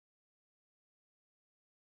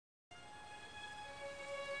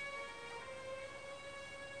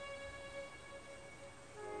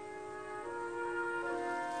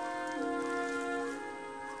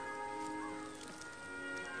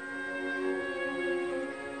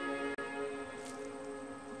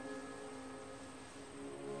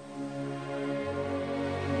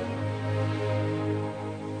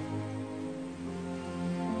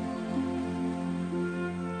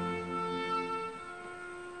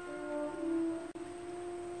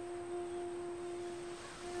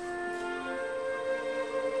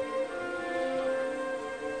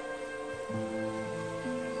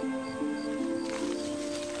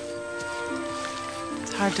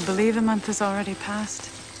Hard to believe a month has already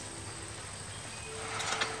passed.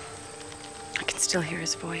 I can still hear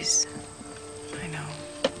his voice. I know.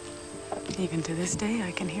 Even to this day,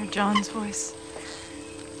 I can hear John's voice.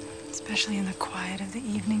 Especially in the quiet of the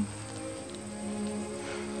evening.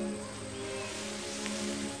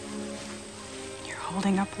 You're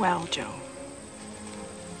holding up well, Joe.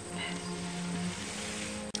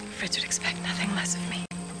 Fritz would expect nothing less of me.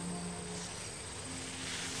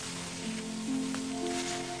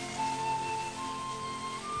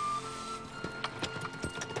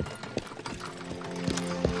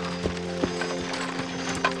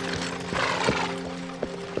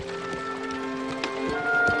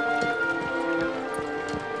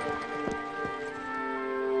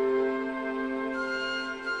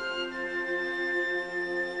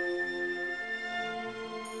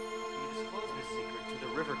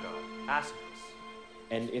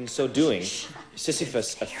 And in so doing,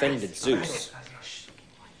 Sisyphus offended Zeus.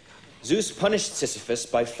 Zeus punished Sisyphus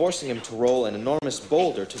by forcing him to roll an enormous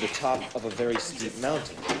boulder to the top of a very steep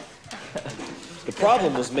mountain. The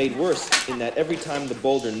problem was made worse in that every time the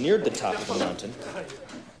boulder neared the top of the mountain,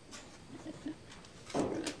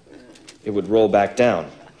 it would roll back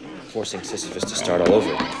down, forcing Sisyphus to start all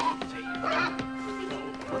over again.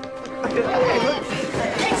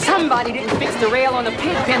 Somebody didn't fix the rail on the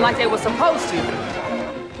pig pen like they were supposed to.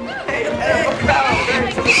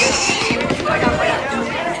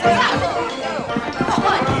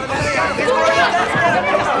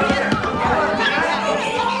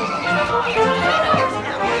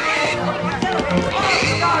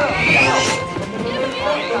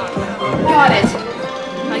 Got it.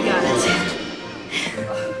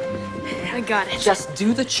 I got it. Just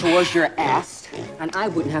do the chores you're asked, and I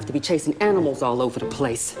wouldn't have to be chasing animals all over the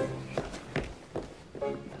place.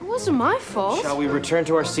 It wasn't my fault. Shall we return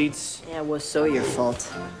to our seats? Yeah, it was so your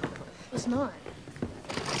fault. It was not.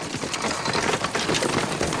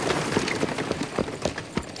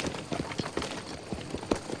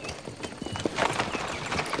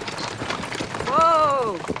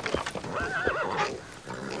 Whoa!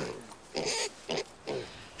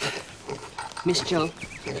 Miss Joe,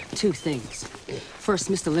 two things. First,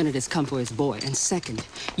 Mr. Leonard has come for his boy, and second,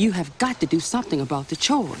 you have got to do something about the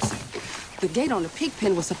chores. The gate on the pig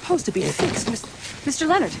pen was supposed to be fixed. Mr.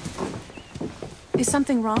 Leonard, is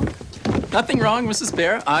something wrong? Nothing wrong, Mrs.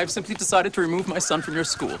 Bear. I've simply decided to remove my son from your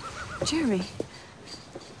school. Jeremy,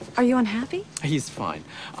 are you unhappy? He's fine.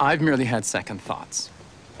 I've merely had second thoughts.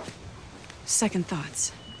 Second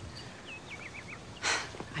thoughts.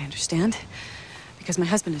 I understand, because my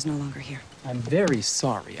husband is no longer here. I'm very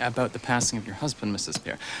sorry about the passing of your husband, Mrs.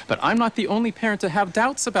 Bear, but I'm not the only parent to have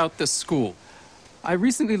doubts about this school. I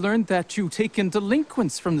recently learned that you take in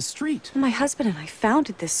delinquents from the street. My husband and I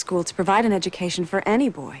founded this school to provide an education for any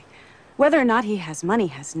boy. Whether or not he has money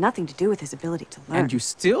has nothing to do with his ability to learn. And you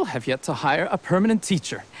still have yet to hire a permanent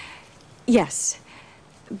teacher. Yes.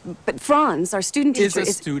 But Franz, our student teacher, is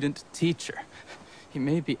a student teacher. He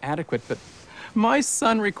may be adequate, but my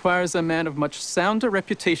son requires a man of much sounder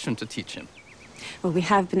reputation to teach him. Well, we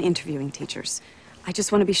have been interviewing teachers. I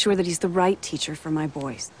just want to be sure that he's the right teacher for my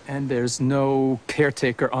boys. And there's no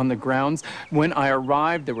caretaker on the grounds. When I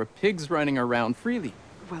arrived, there were pigs running around freely.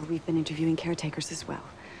 Well, we've been interviewing caretakers as well.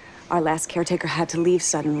 Our last caretaker had to leave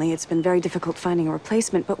suddenly. It's been very difficult finding a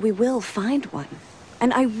replacement, but we will find one.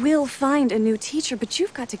 And I will find a new teacher, but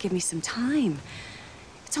you've got to give me some time.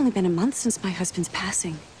 It's only been a month since my husband's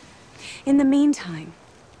passing. In the meantime,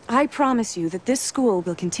 I promise you that this school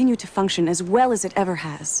will continue to function as well as it ever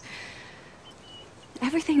has.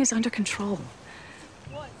 Everything is under control.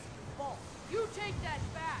 You take that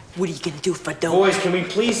back. What are you gonna do for dough? Boys, can we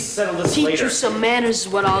please settle this later? Teach you some manners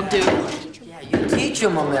is what I'll do. Yeah, you teach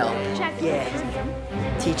him, Mel. Yeah,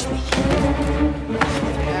 teach me.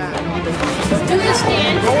 Do this,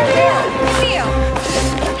 Dan.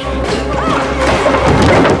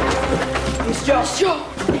 Miss Joe. Miss Joe.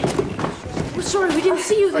 We're sorry, we didn't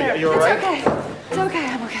see you there. Are you all right? Okay. It's okay.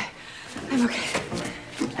 I'm okay. I'm okay.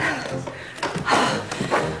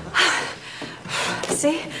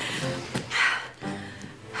 See?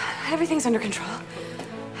 Everything's under control.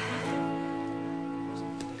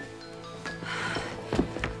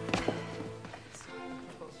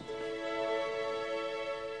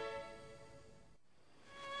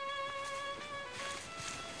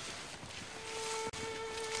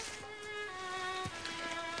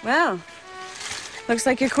 Well, looks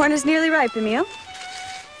like your corn is nearly ripe, Emil.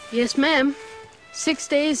 Yes, ma'am. 6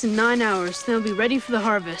 days and 9 hours. They'll be ready for the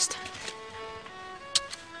harvest.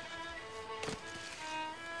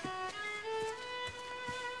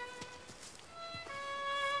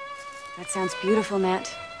 That sounds beautiful,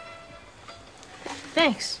 Nat.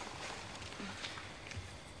 Thanks.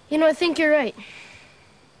 You know, I think you're right.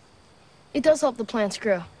 It does help the plants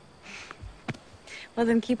grow. Well,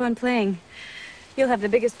 then keep on playing. You'll have the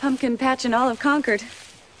biggest pumpkin patch in all of Concord.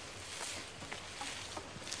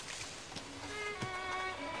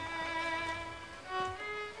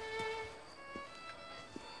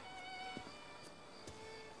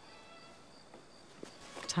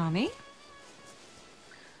 Tommy?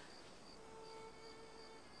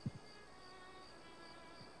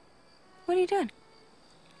 What are you doing?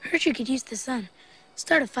 Heard you could use the sun.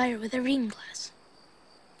 Start a fire with a reading glass.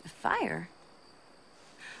 A fire?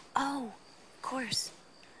 Oh, of course.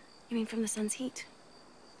 You mean from the sun's heat?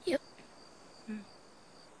 Yep.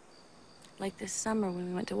 Like this summer when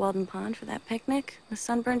we went to Walden Pond for that picnic? The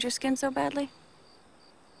sun burned your skin so badly?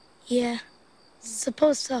 Yeah,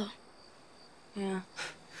 suppose so. Yeah.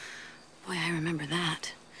 Boy, I remember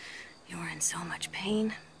that. You were in so much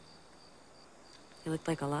pain. You looked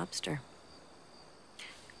like a lobster.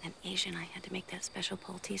 And Asia and I had to make that special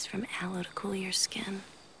poultice from aloe to cool your skin.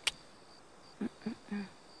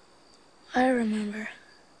 I remember.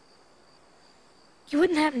 You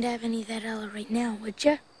wouldn't happen to have any of that aloe right now, would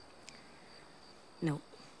you? Nope.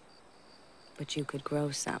 But you could grow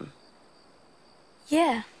some.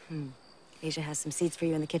 Yeah. Asia has some seeds for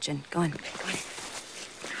you in the kitchen. Go on. Go on.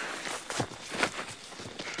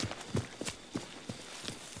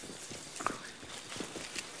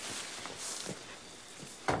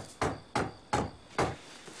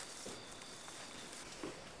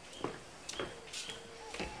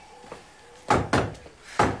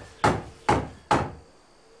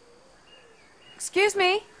 Excuse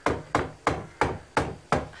me.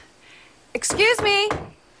 Excuse me.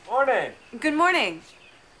 Morning. Good morning.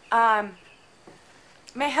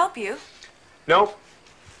 May I help you? Nope.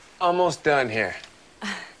 Almost done here.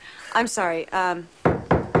 I'm sorry.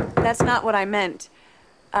 That's not what I meant.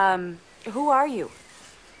 Who are you?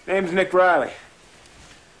 Name's Nick Riley.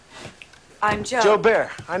 I'm Joe. Joe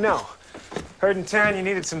Bear, I know. Heard in town you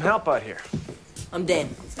needed some help out here. I'm Dan.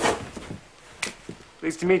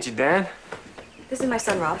 Pleased to meet you, Dan. This is my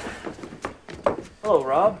son, Rob. Hello,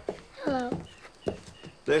 Rob. Hello.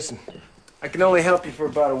 Listen, I can only help you for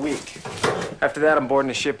about a week. After that, I'm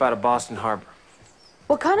boarding a ship out of Boston Harbor.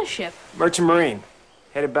 What kind of ship? Merchant Marine,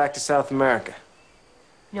 headed back to South America.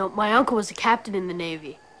 You know, my uncle was a captain in the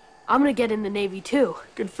Navy. I'm gonna get in the Navy, too.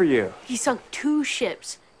 Good for you. He sunk 2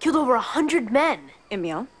 ships, killed over 100 men.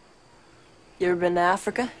 Emil. You ever been to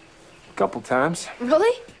Africa? A couple times.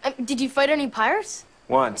 Really? Did you fight any pirates?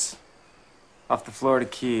 Once. Off the Florida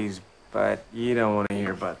Keys, but you don't want to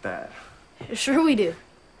hear about that. Sure we do.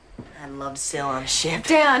 I'd love to sail on a ship.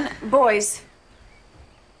 Dan, boys.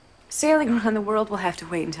 Sailing around the world will have to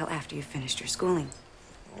wait until after you've finished your schooling.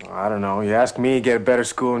 Well, I don't know. You ask me, you get a better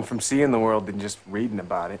schooling from seeing the world than just reading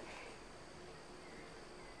about it.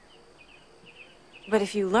 But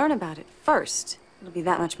if you learn about it first, it'll be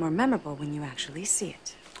that much more memorable when you actually see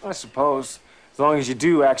it. I suppose, as long as you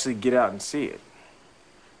do actually get out and see it.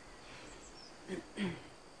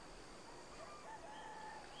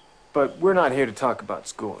 But we're not here to talk about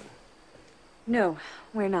schooling. No,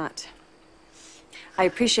 we're not. I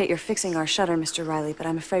appreciate your fixing our shutter, Mr. Riley, but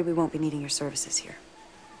I'm afraid we won't be needing your services here.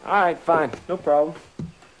 All right, fine. No problem.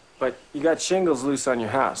 But you got shingles loose on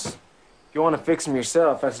your house. If you want to fix them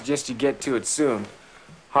yourself, I suggest you get to it soon.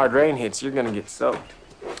 Hard rain hits, you're gonna get soaked.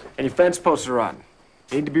 And your fence posts are rotten.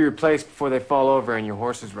 They need to be replaced before they fall over and your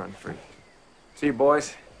horses run free. See you,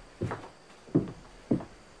 boys.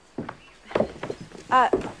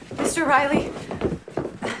 Mr. Riley,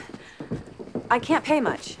 I can't pay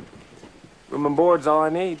much. Room and board's all I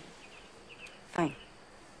need. Fine.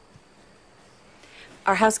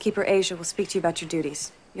 Our housekeeper, Asia, will speak to you about your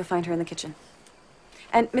duties. You'll find her in the kitchen.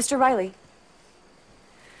 And, Mr. Riley,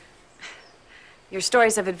 your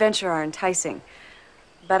stories of adventure are enticing,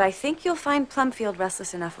 but I think you'll find Plumfield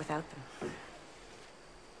restless enough without them.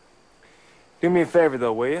 Do me a favor,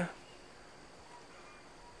 though, will you?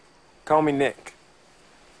 Call me Nick.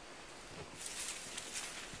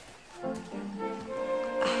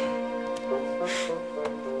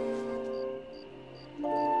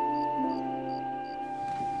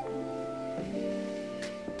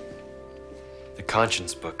 The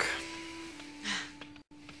conscience book.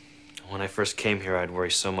 When I first came here, I'd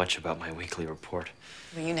worry so much about my weekly report.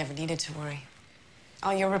 Well, you never needed to worry.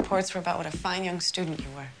 All your reports were about what a fine young student you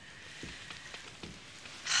were.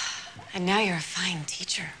 And now you're a fine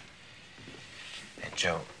teacher. And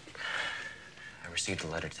Joe, I received a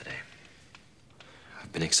letter today.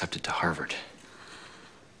 I've been accepted to Harvard.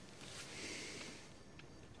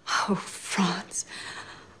 Oh, Franz.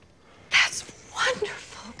 That's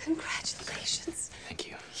wonderful. Congratulations.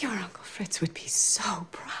 Your Uncle Fritz would be so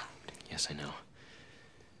proud. Yes, I know.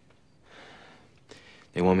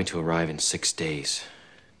 They want me to arrive in 6 days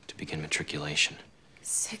to begin matriculation.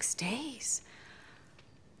 6 days?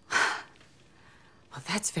 Well,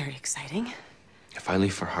 that's very exciting. If I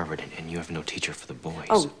leave for Harvard and you have no teacher for the boys...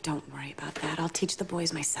 Oh, don't worry about that. I'll teach the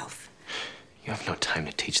boys myself. You have no time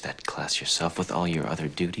to teach that class yourself with all your other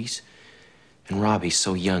duties. And Robbie's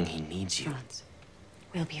so young, he needs you. Franz,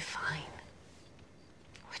 we'll be fine.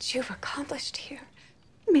 What you've accomplished here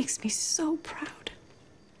makes me so proud.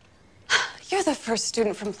 You're the first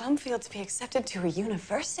student from Plumfield to be accepted to a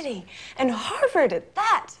university, and Harvard at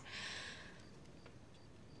that.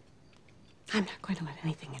 I'm not going to let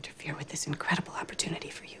anything interfere with this incredible opportunity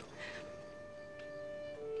for you.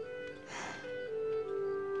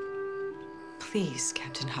 Please,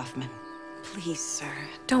 Captain Hoffman. Please, sir,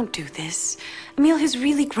 don't do this. Emil has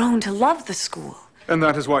really grown to love the school. And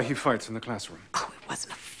that is why he fights in the classroom. Oh, it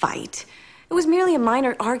wasn't a fight. It was merely a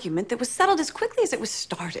minor argument that was settled as quickly as it was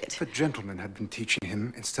started. If a gentleman had been teaching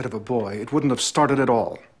him instead of a boy, it wouldn't have started at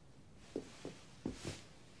all.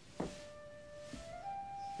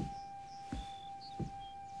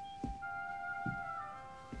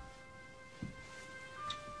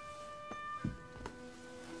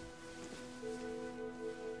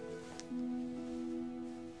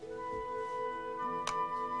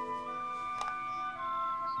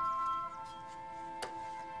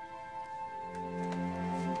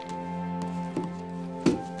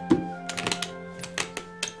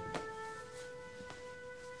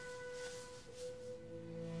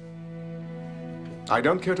 I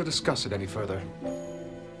don't care to discuss it any further.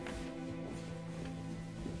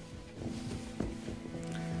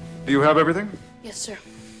 Do you have everything? Yes, sir.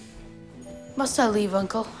 Must I leave,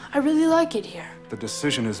 Uncle? I really like it here. The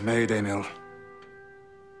decision is made, Emil.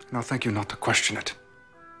 And I'll thank you not to question it.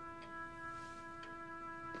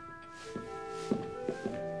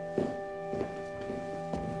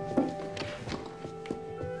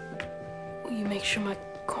 Will you make sure my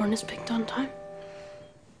corn is picked on time?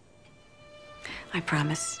 I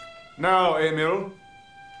promise. Now, Emil.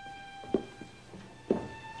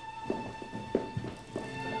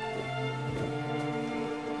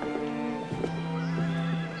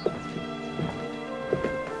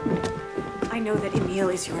 I know that Emil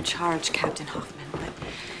is your charge, Captain Hoffman,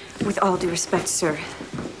 but with all due respect, sir,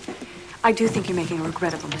 I do think you're making a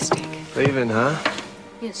regrettable mistake. Leaving, huh?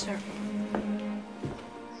 Yes, sir.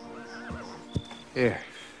 Here.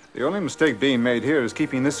 The only mistake being made here is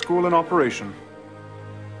keeping this school in operation.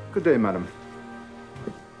 Good day, madam.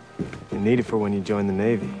 You need it for when you join the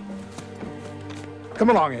Navy. Come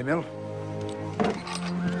along, Emil.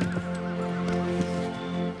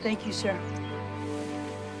 Thank you, sir.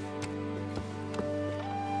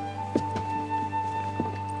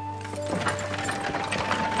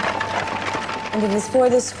 And it is for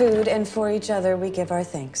this food and for each other we give our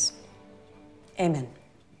thanks. Amen.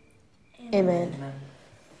 Amen. Amen.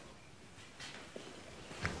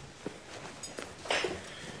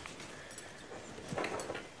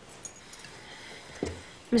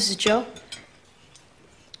 Mrs. Joe?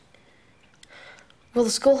 Will the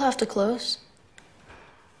school have to close?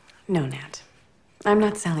 No, Nat. I'm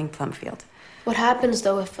not selling Plumfield. What happens,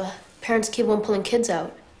 though, if parents keep on pulling kids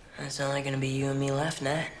out? It's only gonna be you and me left,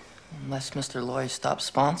 Nat. Unless Mr. Loy stops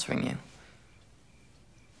sponsoring you.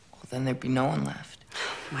 Well, then there'd be no one left.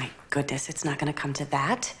 My goodness, it's not going to come to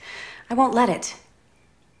that. I won't let it.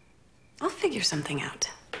 I'll figure something out.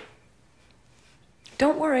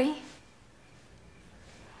 Don't worry.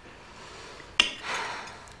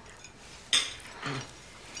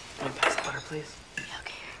 Want to pass the butter, please? Yeah,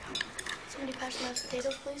 okay, here you go. Somebody pass the mashed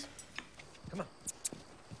potatoes, please.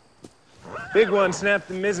 Big one snapped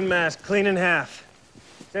the mizzenmast clean in half.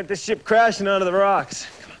 Sent the ship crashing onto the rocks.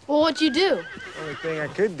 Well, what'd you do? Only thing I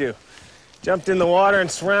could do. Jumped in the water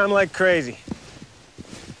and swam like crazy.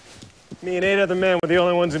 Me and 8 other men were the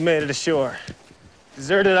only ones who made it ashore.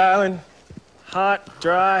 Deserted island, hot,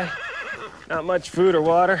 dry, not much food or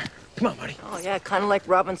water. Come on, buddy. Oh, yeah, kind of like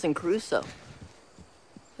Robinson Crusoe.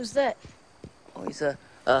 Who's that? Oh, he's a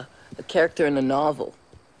character in a novel.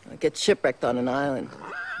 Gets shipwrecked on an island.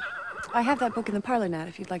 I have that book in the parlor, Nat,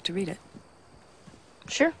 if you'd like to read it.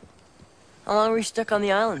 Sure. How long were you stuck on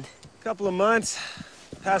the island? Couple of months.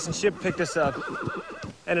 Passing ship picked us up.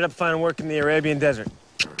 Ended up finding work in the Arabian desert.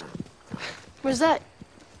 Where's that?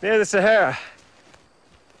 Near the Sahara.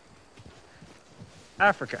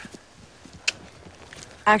 Africa.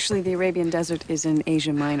 Actually, the Arabian Desert is in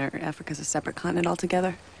Asia Minor. Africa's a separate continent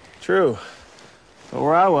altogether. True. But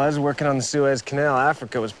where I was, working on the Suez Canal,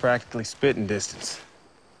 Africa was practically spitting distance.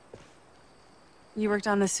 You worked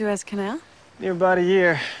on the Suez Canal? Near about a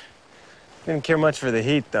year. Didn't care much for the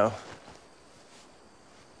heat, though.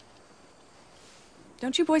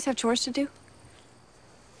 Don't you boys have chores to do?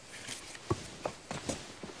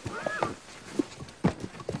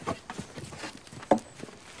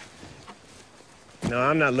 No,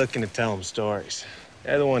 I'm not looking to tell them stories.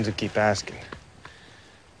 They're the ones who keep asking.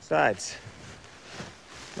 Besides,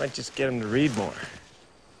 might just get them to read more.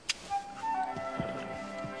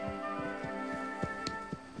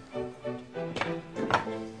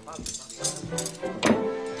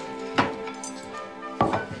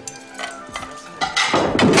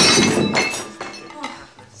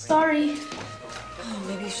 Sorry. Oh,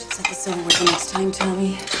 maybe you should set this over with the next time,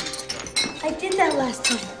 Tommy. I did that last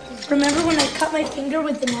time. Remember when I cut my finger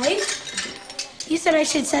with the knife? You said I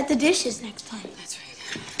should set the dishes next time. That's right.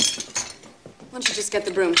 Why don't you just get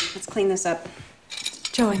the broom? Let's clean this up.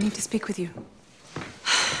 Joe, I need to speak with you.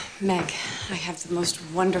 Meg, I have the most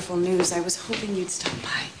wonderful news. I was hoping you'd stop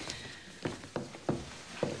by.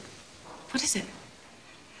 What is it?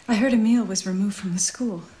 I heard Emil was removed from the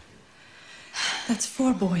school. That's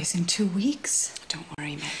 4 boys in 2 weeks. Don't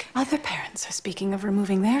worry, Meg. Other parents are speaking of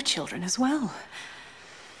removing their children as well.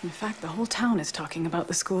 In fact, the whole town is talking about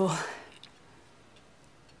the school.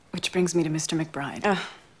 Which brings me to Mr. McBride.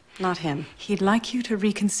 Not him. He'd like you to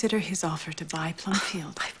reconsider his offer to buy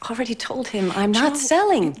Plumfield. I've already told him I'm not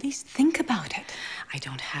selling. At least think about it. I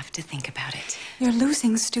don't have to think about it. You're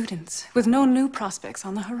losing students. With no new prospects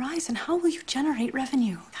on the horizon, how will you generate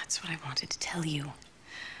revenue? That's what I wanted to tell you.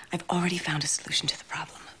 I've already found a solution to the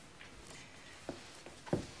problem.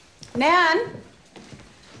 Nan,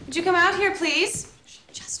 would you come out here, please? She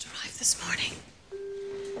just arrived this morning.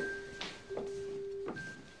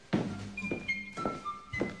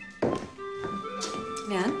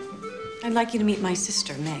 Nan, I'd like you to meet my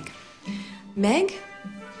sister, Meg. Meg,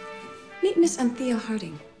 meet Miss Anthea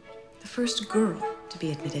Harding, the first girl to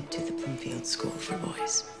be admitted to the Plumfield School for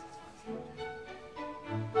Boys.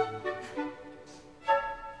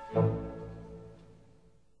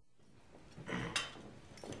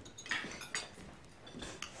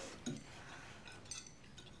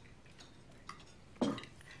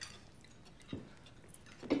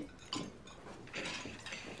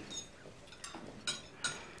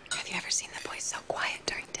 Have you ever seen the boys so quiet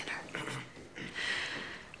during dinner?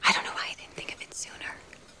 I don't know why I didn't think of it sooner.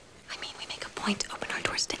 I mean, we make a point to open our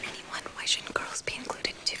doors to anyone. Why shouldn't girls be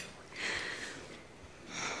included too?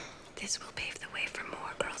 This will pave the way for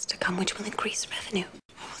more girls to come, which will increase revenue.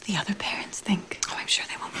 What will the other parents think? Oh, I'm sure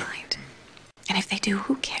they won't mind. And if they do,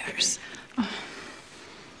 who cares?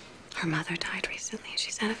 Her mother died recently.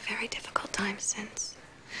 She's had a very difficult time since.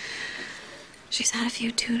 She's had a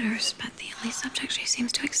few tutors, but the only subject she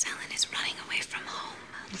seems to excel in is running away from home.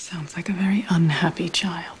 Sounds like a very unhappy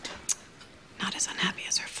child. Not as unhappy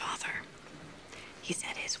as her father. He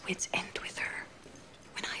said his wits end with her.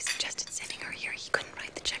 When I suggested sending her here, he couldn't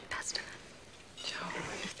write the check fast enough. Joe,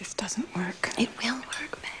 if this doesn't work... It will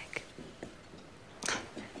work, Meg.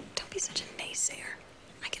 Don't be such a naysayer.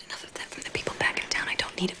 I get enough of that from the people back in town. I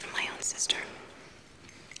don't need it from my own sister.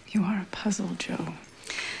 You are a puzzle, Joe.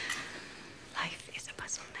 Life is a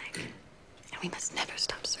puzzle, Meg. And we must never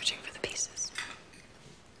stop searching for the pieces.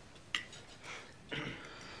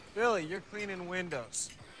 Billy, you're cleaning windows.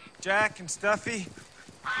 Jack and Stuffy,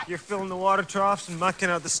 you're filling the water troughs and mucking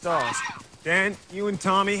out the stalls. Dan, you and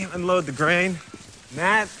Tommy unload the grain.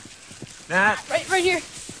 Nat, Right here.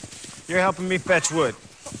 you're helping me fetch wood.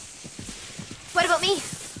 What about me?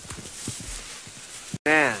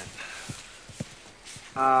 Man,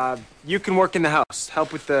 you can work in the house.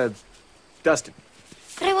 Help with the dusting.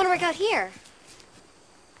 But I want to work out here.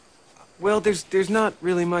 Well, there's not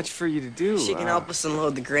really much for you to do. She can help us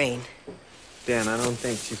unload the grain. Dan, I don't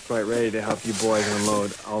think she's quite ready to help you boys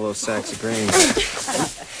unload all those sacks of grain.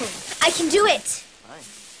 I can do it.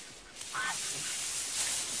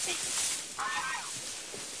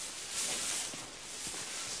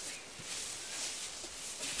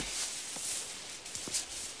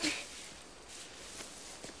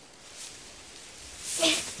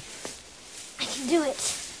 I can do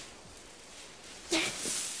it.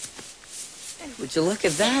 Would you look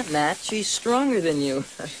at that, Nat? She's stronger than you.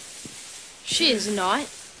 She is not.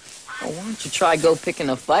 Well, why don't you try go picking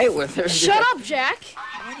a fight with her? Shut up, Jack.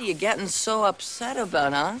 What are you getting so upset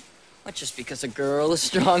about, huh? What, just because a girl is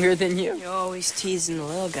stronger than you? You're always teasing the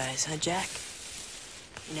little guys, huh, Jack?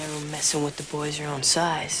 You're never messing with the boys your own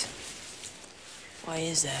size. Why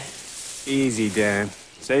is that? Easy, Dan.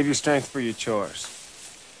 Save your strength for your chores.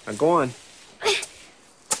 Now go on.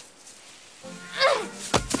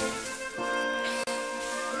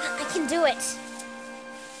 I can do it.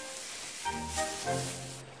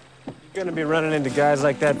 You gonna be running into guys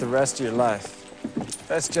like that the rest of your life.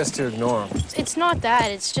 Best just to ignore them. It's not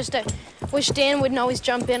that. It's just I wish Dan wouldn't always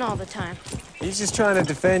jump in all the time. He's just trying to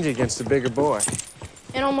defend you against a bigger boy.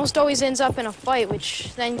 And almost always ends up in a fight,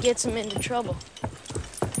 which then gets him into trouble.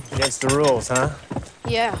 Against the rules, huh?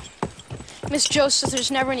 Yeah. Miss Jo says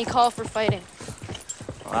there's never any call for fighting.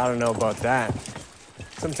 Well, I don't know about that.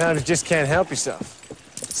 Sometimes you just can't help yourself.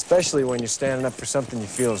 Especially when you're standing up for something you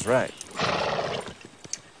feel is right.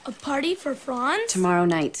 A party for Franz? Tomorrow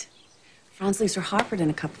night. Franz leaves for Harvard in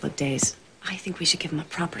a couple of days. I think we should give him a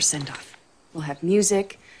proper send-off. We'll have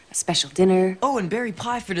music, a special dinner. Oh, and berry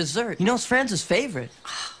pie for dessert. You know, it's Franz's favorite.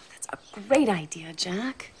 Oh, that's a great idea,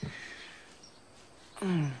 Jack.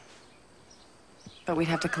 But we'd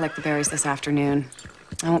have to collect the berries this afternoon.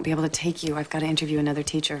 I won't be able to take you. I've got to interview another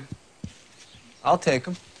teacher. I'll take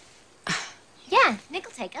them. Yeah, Nick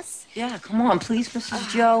will take us. Yeah, come on, please, Mrs.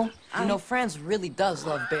 Joe. You know, Franz really does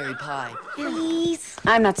love berry pie. Please.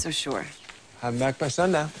 I'm not so sure. Have him back by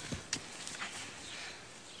sundown.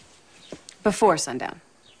 Before sundown.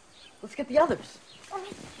 Let's get the others.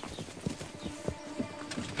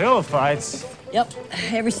 Pillow fights? Yep,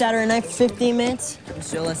 every Saturday night for 15 minutes.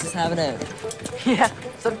 Miss Jo lets us have it out. Yeah,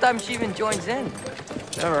 sometimes she even joins in.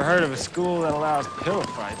 Never heard of a school that allows pillow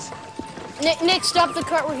fights. Nick, stop the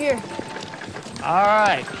cart. We're here. All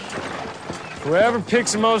right. Whoever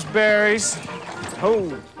picks the most berries,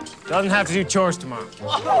 doesn't have to do chores tomorrow.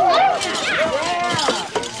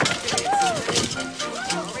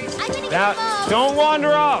 Now, don't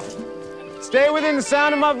wander off. Stay within the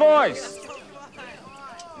sound of my voice.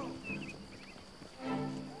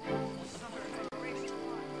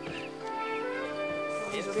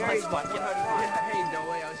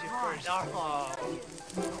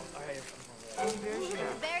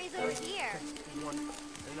 Berries over here.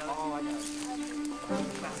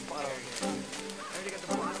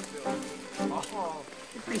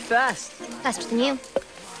 You're pretty fast. Faster than you.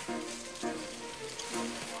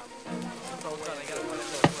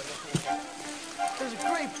 There's a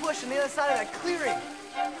great bush on the other side of that clearing.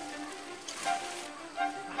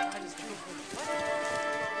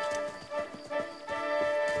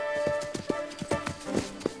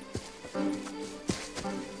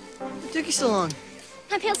 What took you so long?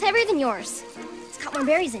 My pail's heavier than yours. It's got more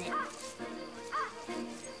berries in it.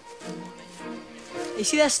 You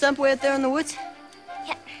see that stump way out there in the woods?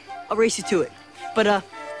 Yeah. I'll race you to it. But,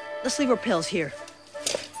 let's leave our pails here.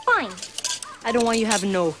 Fine. I don't want you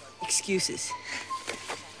having no excuses.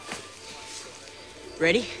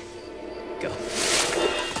 Ready? Go.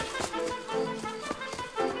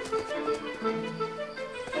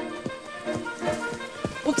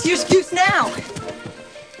 What's your excuse now?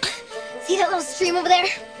 See that little stream over there?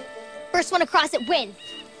 First one across it wins.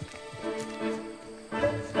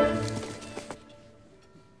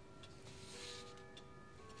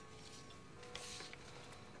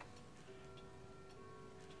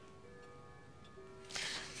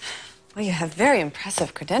 Well, you have very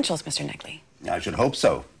impressive credentials, Mr. Negley. I should hope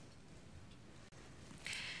so.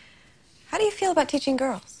 How do you feel about teaching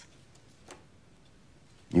girls?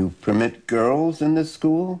 You permit girls in this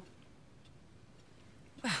school?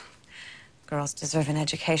 Girls deserve an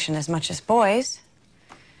education as much as boys.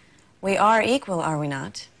 We are equal, are we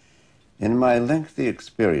not? In my lengthy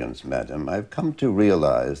experience, madam, I've come to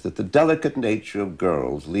realize that the delicate nature of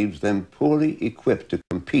girls leaves them poorly equipped to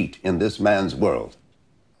compete in this man's world.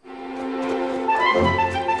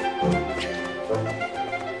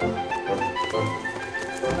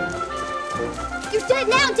 You're dead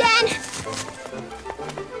now, Dan!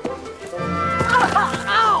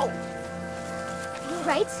 Ow! You all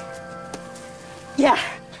right? Yeah.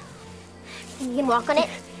 And you can walk on it?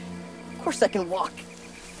 Of course I can walk.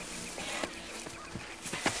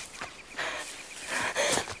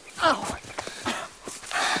 Ow!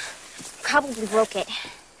 Probably broke it.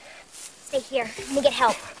 Stay here. Let me get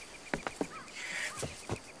help.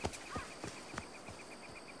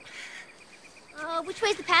 Which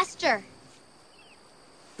way's the pasture?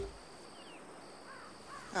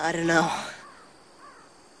 I don't know.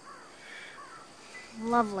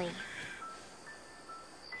 Lovely.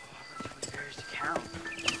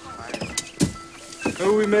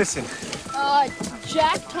 Who are we missing?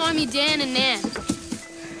 Jack, Tommy, Dan, and Nan.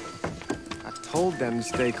 I told them to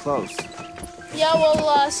stay close. Yeah,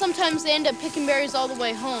 well, sometimes they end up picking berries all the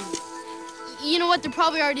way home. You know what? They're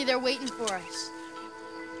probably already there waiting for us.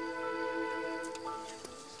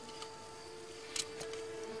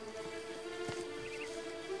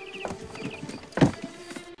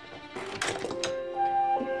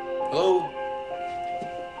 Hello?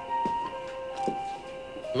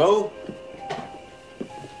 Hello?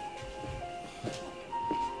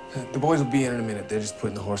 The boys will be in a minute. They're just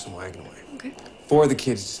putting the horse and wagon away. Okay. 4 of the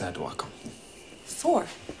kids just had to walk home. 4?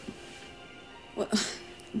 Well,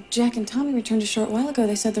 Jack and Tommy returned a short while ago.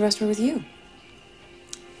 They said the rest were with you.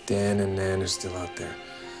 Dan and Nan are still out there.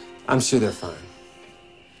 I'm sure they're fine.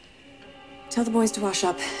 Tell the boys to wash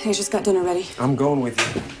up. Asia's got dinner ready. I'm going with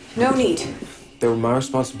you. No need. They were my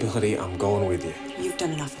responsibility. I'm going with you. You've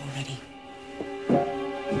done enough already.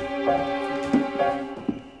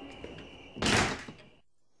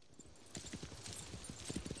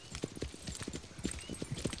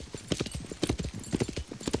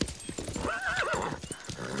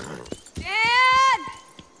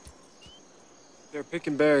 They're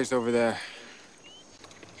picking berries over there.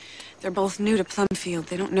 They're both new to Plumfield.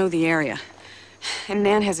 They don't know the area. And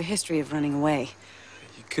Nan has a history of running away.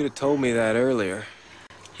 You could have told me that earlier.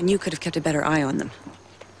 And you could have kept a better eye on them.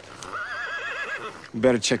 We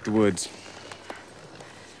better check the woods.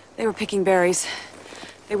 They were picking berries.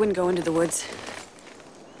 They wouldn't go into the woods.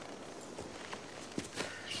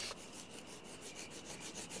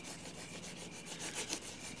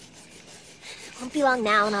 Won't be long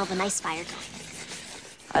now and I'll have a nice fire going.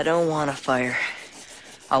 I don't want a fire.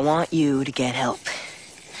 I want you to get help.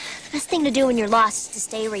 The best thing to do when you're lost is to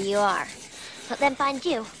stay where you are. Let them find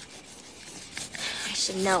you. I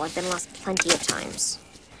should know. I've been lost plenty of times.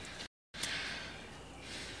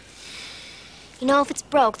 You know, if it's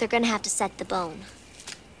broke, they're gonna have to set the bone.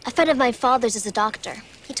 A friend of my father's is a doctor.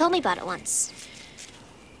 He told me about it once.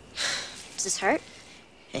 Does this hurt?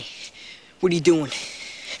 Hey, what are you doing?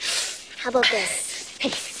 How about this?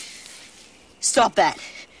 Hey, stop that.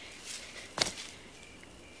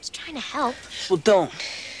 Just trying to help. Well, don't.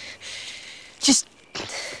 Just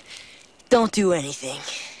don't do anything.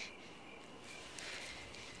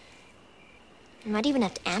 You might even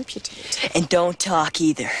have to amputate. And don't talk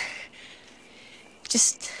either.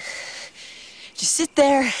 Just sit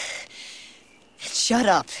there and shut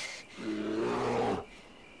up.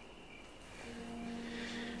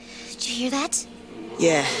 Did you hear that?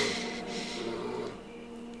 Yeah.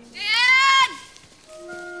 Dad!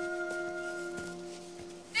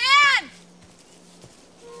 Dad!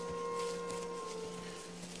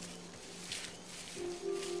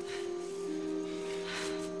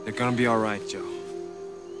 They're gonna be all right, Joe.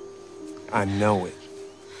 I know it.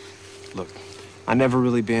 Look, I never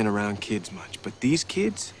really been around kids much, but these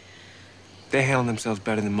kids, they handle themselves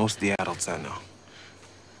better than most of the adults I know.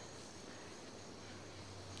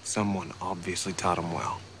 Someone obviously taught them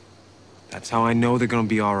well. That's how I know they're gonna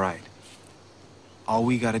be all right. All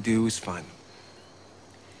we gotta do is find them.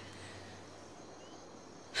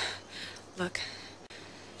 Look.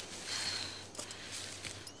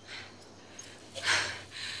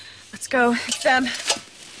 Let's go. It's them.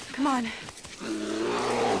 Come on.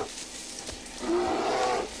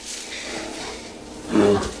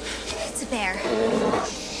 It's a bear.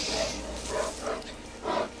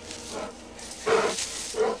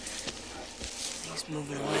 Things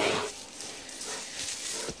moving away.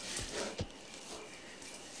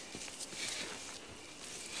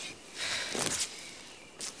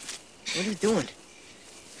 What are you doing?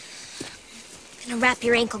 Gonna wrap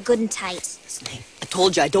your ankle good and tight. Snake, I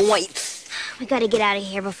told you I don't want you. We gotta get out of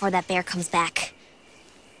here before that bear comes back.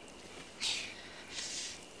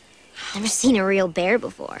 Never seen a real bear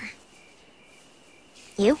before.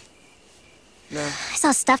 You? No. I saw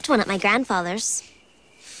a stuffed one at my grandfather's.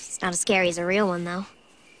 It's not as scary as a real one, though.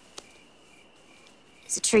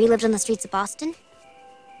 Is it true you lived on the streets of Boston?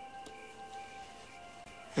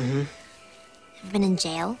 Mm-hmm. Ever been in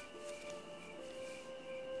jail?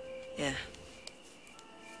 Yeah.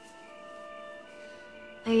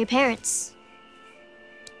 Where are your parents?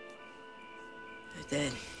 They're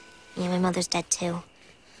dead. Yeah, my mother's dead, too.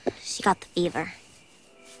 She got the fever.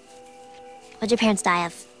 What'd your parents die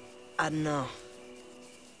of? I don't know.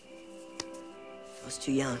 I was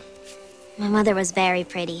too young. My mother was very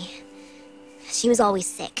pretty. She was always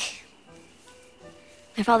sick.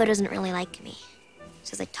 My father doesn't really like me.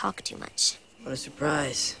 Says I talk too much. What a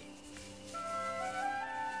surprise.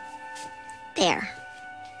 There.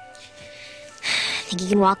 Think you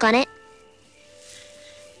can walk on it?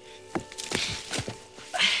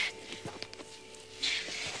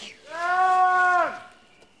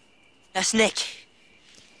 That's Nick.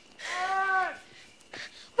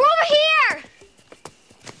 We're over here!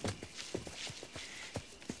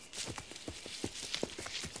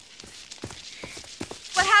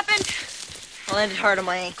 What happened? I landed hard on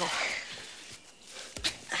my ankle.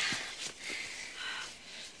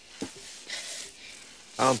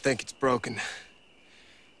 I don't think it's broken.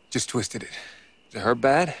 Just twisted it. Does it hurt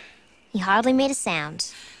bad? He hardly made a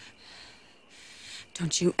sound.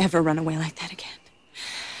 Don't you ever run away like that again.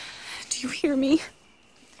 you hear me?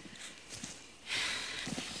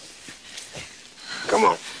 Come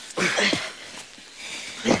on.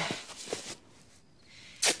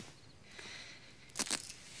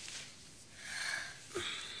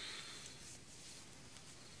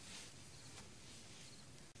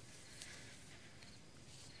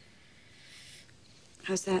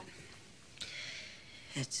 How's that?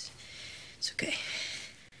 It's okay.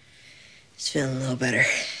 It's feeling a little better.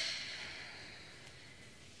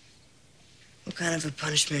 What kind of a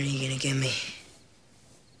punishment are you gonna give me?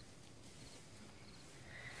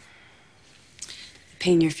 The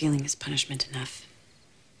pain you're feeling is punishment enough.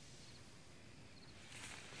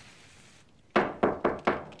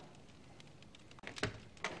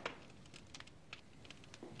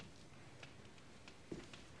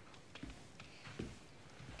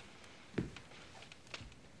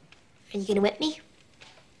 Are you gonna whip me?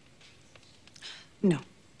 No,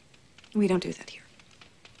 we don't do that here.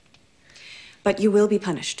 But you will be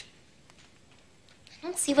punished. I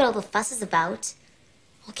don't see what all the fuss is about.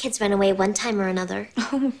 All kids run away one time or another.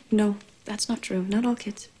 Oh, no, that's not true. Not all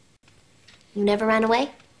kids. You never ran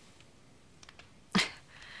away?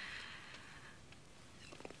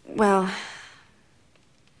 Well,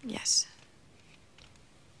 yes.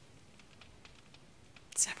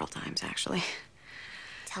 Several times, actually.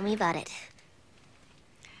 Tell me about it.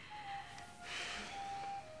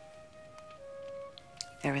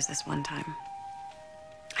 There was this one time.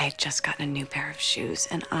 I had just gotten a new pair of shoes,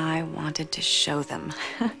 and I wanted to show them.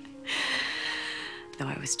 Though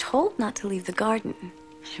I was told not to leave the garden,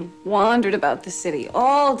 I wandered about the city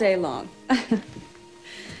all day long. I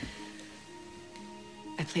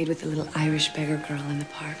played with the little Irish beggar girl in the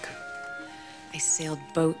park. I sailed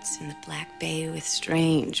boats in the Black Bay with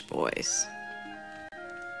strange boys.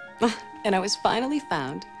 And I was finally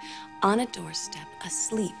found on a doorstep,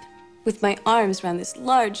 asleep, with my arms around this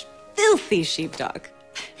large, filthy sheepdog.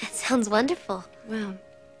 That sounds wonderful. Well,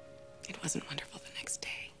 it wasn't wonderful the next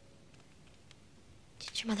day.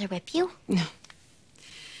 Did your mother whip you? No.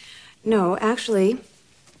 No, actually,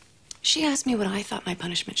 she asked me what I thought my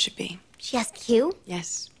punishment should be. She asked you?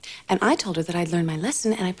 Yes. And I told her that I'd learned my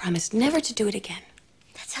lesson and I promised never to do it again.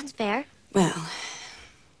 That sounds fair. Well,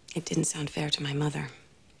 it didn't sound fair to my mother.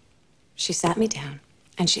 She sat me down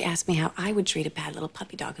and she asked me how I would treat a bad little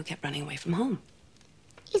puppy dog who kept running away from home.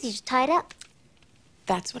 Easy, just tie it up.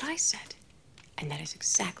 That's what I said. And that is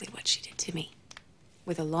exactly what she did to me.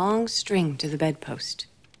 With a long string to the bedpost.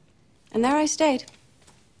 And there I stayed.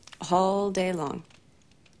 All day long.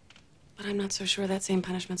 But I'm not so sure that same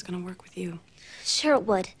punishment's gonna work with you. Sure it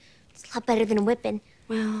would. It's a lot better than a whipping.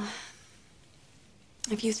 Well,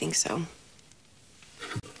 if you think so.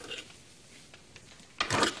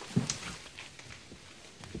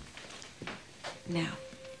 Now,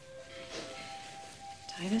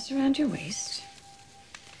 tie this around your waist,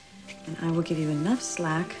 and I will give you enough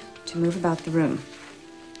slack to move about the room.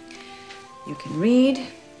 You can read,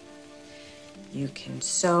 you can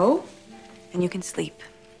sew, and you can sleep.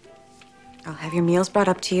 I'll have your meals brought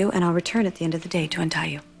up to you, and I'll return at the end of the day to untie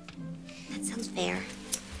you. That sounds fair.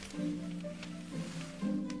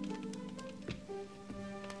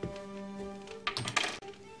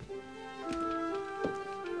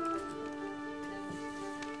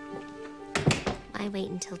 Why wait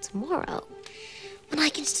until tomorrow when I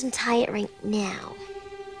can just untie it right now?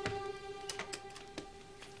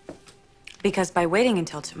 Because by waiting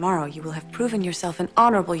until tomorrow, you will have proven yourself an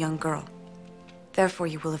honorable young girl. Therefore,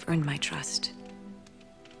 you will have earned my trust.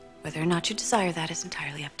 Whether or not you desire that is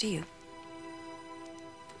entirely up to you.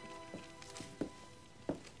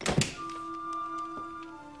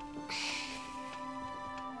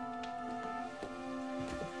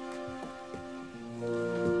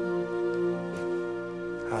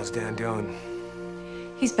 How's Dan doing?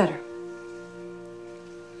 He's better.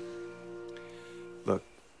 Look,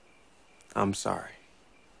 I'm sorry.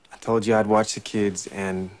 I told you I'd watch the kids,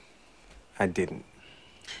 and I didn't.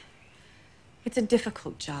 It's a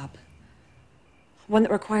difficult job. One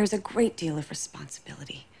that requires a great deal of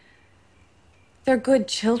responsibility. They're good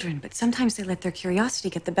children, but sometimes they let their curiosity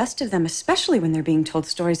get the best of them, especially when they're being told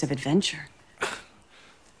stories of adventure.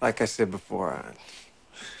 Like I said before,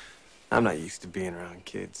 I'm not used to being around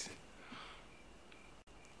kids.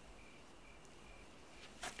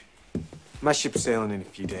 My ship's sailing in a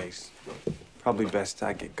few days. Probably best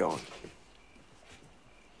I get going.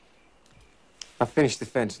 I'll finish the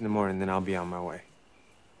fence in the morning, then I'll be on my way.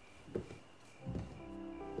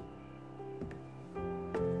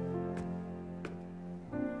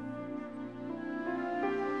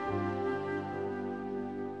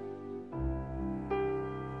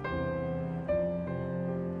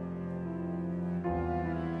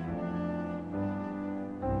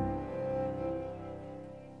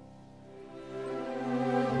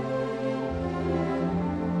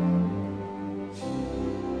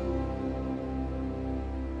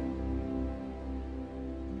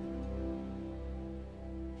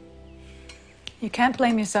 You can't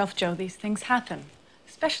blame yourself, Joe. These things happen,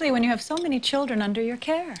 especially when you have so many children under your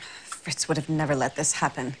care. Fritz would have never let this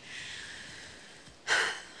happen.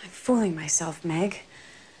 I'm fooling myself, Meg.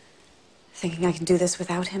 Thinking I can do this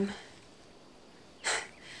without him.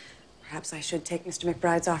 Perhaps I should take Mr.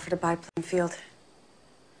 McBride's offer to buy Plainfield.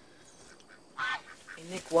 Hey,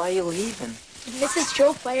 Nick, why are you leaving? Did Mrs.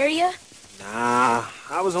 Joe fire you? Nah,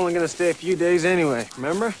 I was only gonna stay a few days anyway,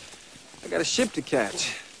 remember? I got a ship to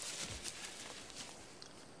catch.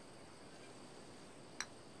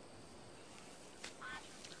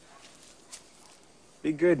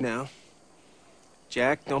 Be good now.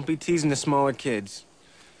 Jack, don't be teasing the smaller kids.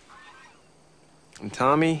 And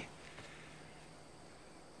Tommy,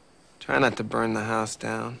 try not to burn the house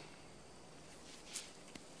down.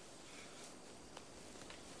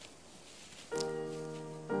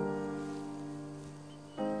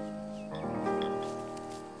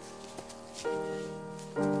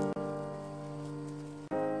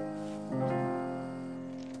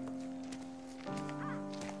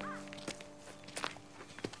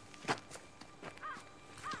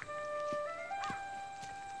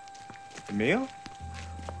 Emil?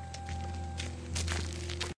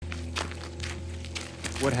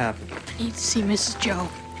 What happened? I need to see Mrs. Joe.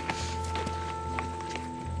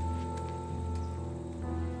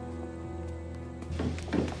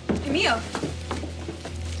 Emil!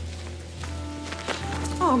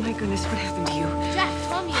 Oh, my goodness, what happened to you? Jack,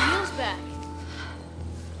 Tommy, Emil's back.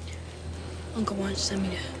 Uncle wanted to send me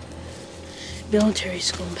to military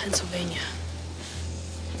school in Pennsylvania.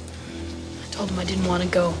 I told him I didn't want to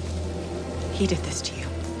go. He did this to you.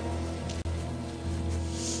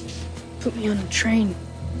 Put me on a train.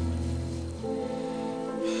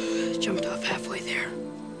 Jumped off halfway there.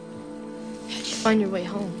 How'd you find your way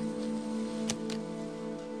home?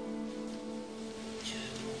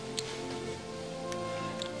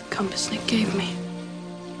 The compass Nick gave me.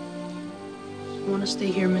 I want to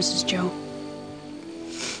stay here, Mrs. Joe.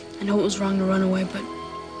 I know it was wrong to run away, but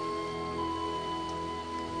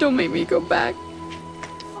don't make me go back.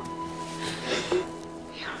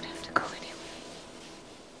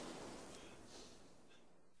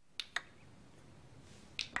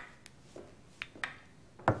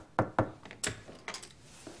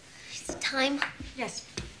 Time? Yes.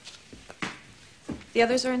 The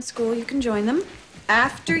others are in school. You can join them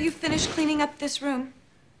after you finish cleaning up this room.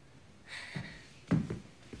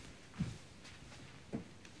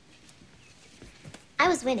 I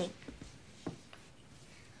was winning.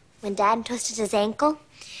 When Dad twisted his ankle,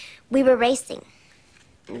 we were racing.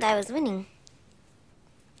 And I was winning.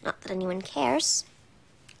 Not that anyone cares.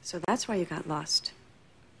 So that's why you got lost.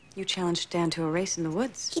 You challenged Dan to a race in the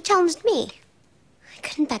woods. He challenged me. I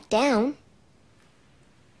couldn't back down.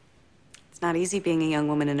 It's not easy being a young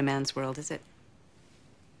woman in a man's world, is it?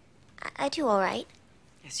 I do all right.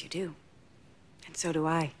 Yes, you do. And so do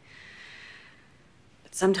I.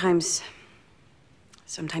 But sometimes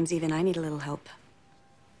even I need a little help.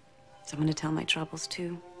 Someone to tell my troubles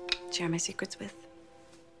to, share my secrets with.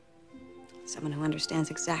 Someone who understands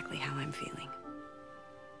exactly how I'm feeling.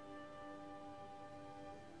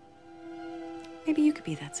 Maybe you could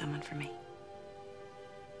be that someone for me.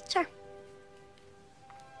 Sure.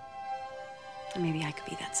 Or maybe I could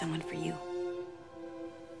be that someone for you.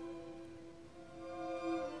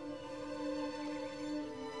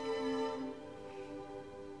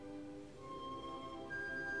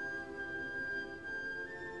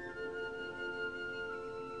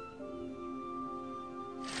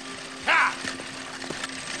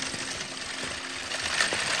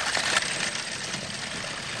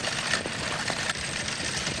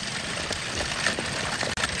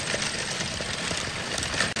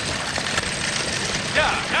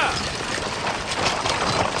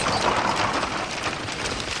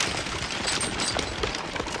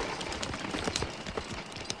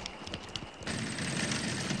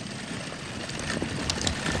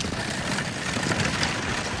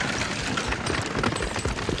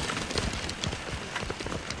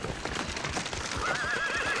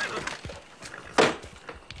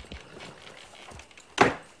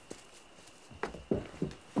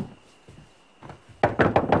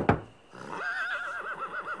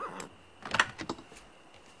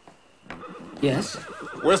 Yes?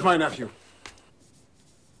 Where's my nephew?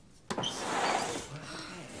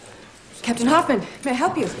 Captain Hoffman, may I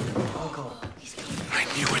help you? I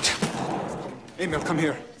knew it. Emil, come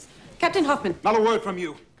here. Captain Hoffman. Not a word from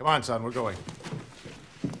you. Come on, son, we're going.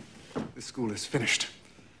 This school is finished.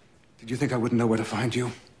 Did you think I wouldn't know where to find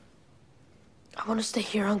you? I want to stay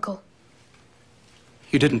here, Uncle.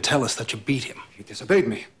 You didn't tell us that you beat him. He disobeyed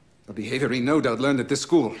me. A behavior he no doubt learned at this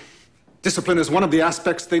school. Discipline is one of the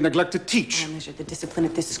aspects they neglect to teach. I measure the discipline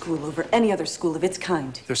at this school over any other school of its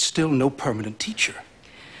kind. There's still no permanent teacher.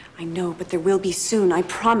 I know, but there will be soon, I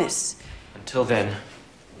promise. Until then,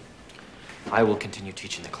 I will continue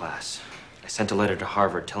teaching the class. I sent a letter to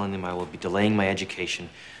Harvard telling them I will be delaying my education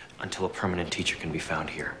until a permanent teacher can be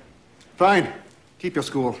found here. Fine. Keep your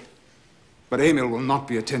school. But Emil will not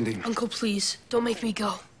be attending. Uncle, please, don't make me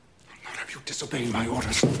go. Not have you disobeying my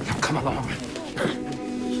orders. Now come along.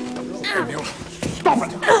 Emil, stop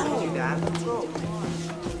it!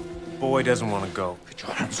 Boy doesn't want to go. Get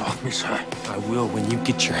your hands off me, sir. I will when you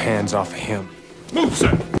get your hands off of him. Move, sir!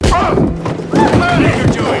 What are you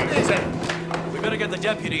doing? We better get the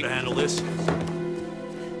deputy to handle this.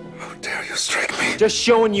 How dare you strike me? Just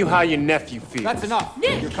showing you how your nephew feels. That's enough.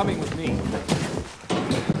 Nick! You're coming with me.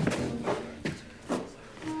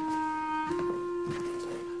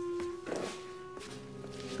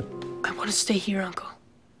 I want to stay here, Uncle.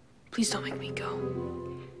 Please don't make me go.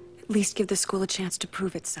 At least give the school a chance to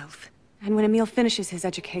prove itself. And when Emil finishes his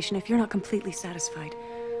education, if you're not completely satisfied,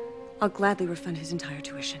 I'll gladly refund his entire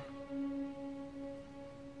tuition.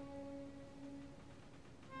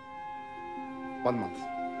 One month.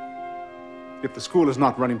 If the school is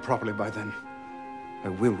not running properly by then, I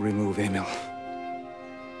will remove Emil.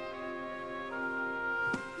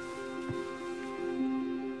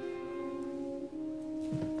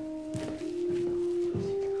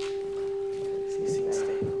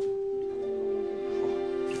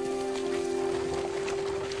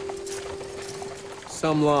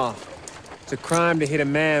 Some law. It's a crime to hit a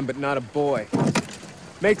man, but not a boy.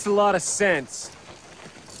 Makes a lot of sense.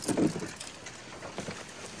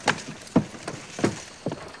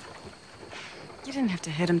 You didn't have to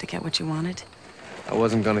hit him to get what you wanted. I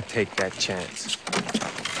wasn't gonna take that chance.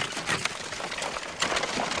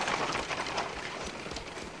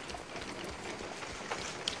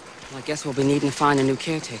 Well, I guess we'll be needing to find a new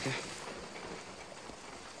caretaker.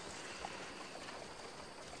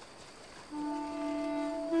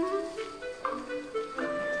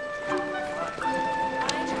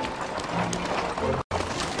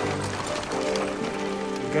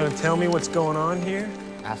 You gonna tell me what's going on here?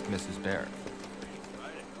 Ask Mrs. Bear.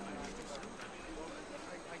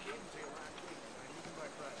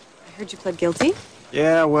 I heard you pled guilty.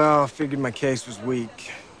 Yeah, well, I figured my case was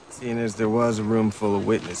weak, seeing as there was a room full of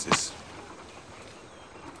witnesses.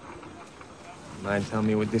 Mind telling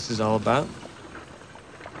me what this is all about?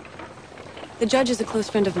 The judge is a close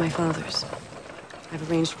friend of my father's. I've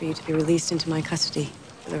arranged for you to be released into my custody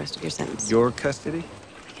for the rest of your sentence. Your custody?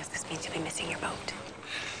 I guess this means you'll be missing your boat.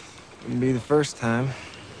 Wouldn't be the first time.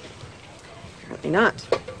 Apparently not.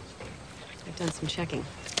 I've done some checking.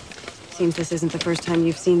 Seems this isn't the first time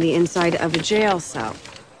you've seen the inside of a jail cell.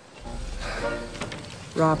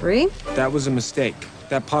 Robbery. That was a mistake.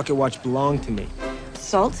 That pocket watch belonged to me.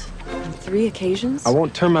 Assault on 3 occasions. I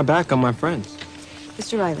won't turn my back on my friends.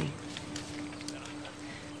 Mr. Riley,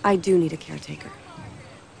 I do need a caretaker.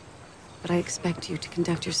 But I expect you to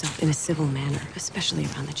conduct yourself in a civil manner, especially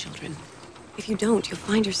around the children. If you don't, you'll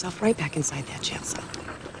find yourself right back inside that jail cell.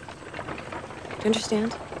 Do you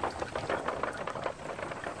understand?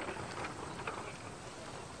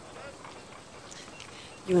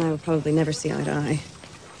 You and I will probably never see eye to eye.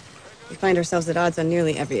 We find ourselves at odds on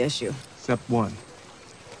nearly every issue. Except one.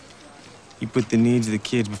 You put the needs of the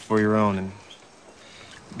kids before your own, and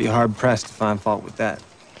you'd be hard-pressed to find fault with that.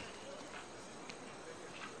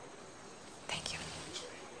 Thank you.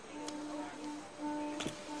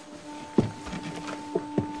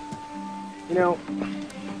 You know,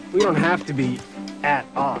 we don't have to be at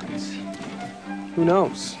odds. Who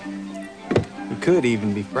knows? We could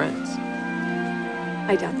even be friends.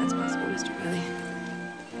 I doubt that's possible, Mr. Riley.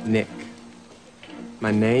 Nick.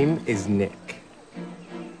 My name is Nick.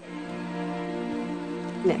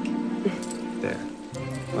 Nick. There.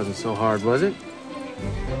 Wasn't so hard, was it?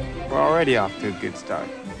 We're already off to a good start.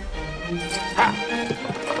 Ha!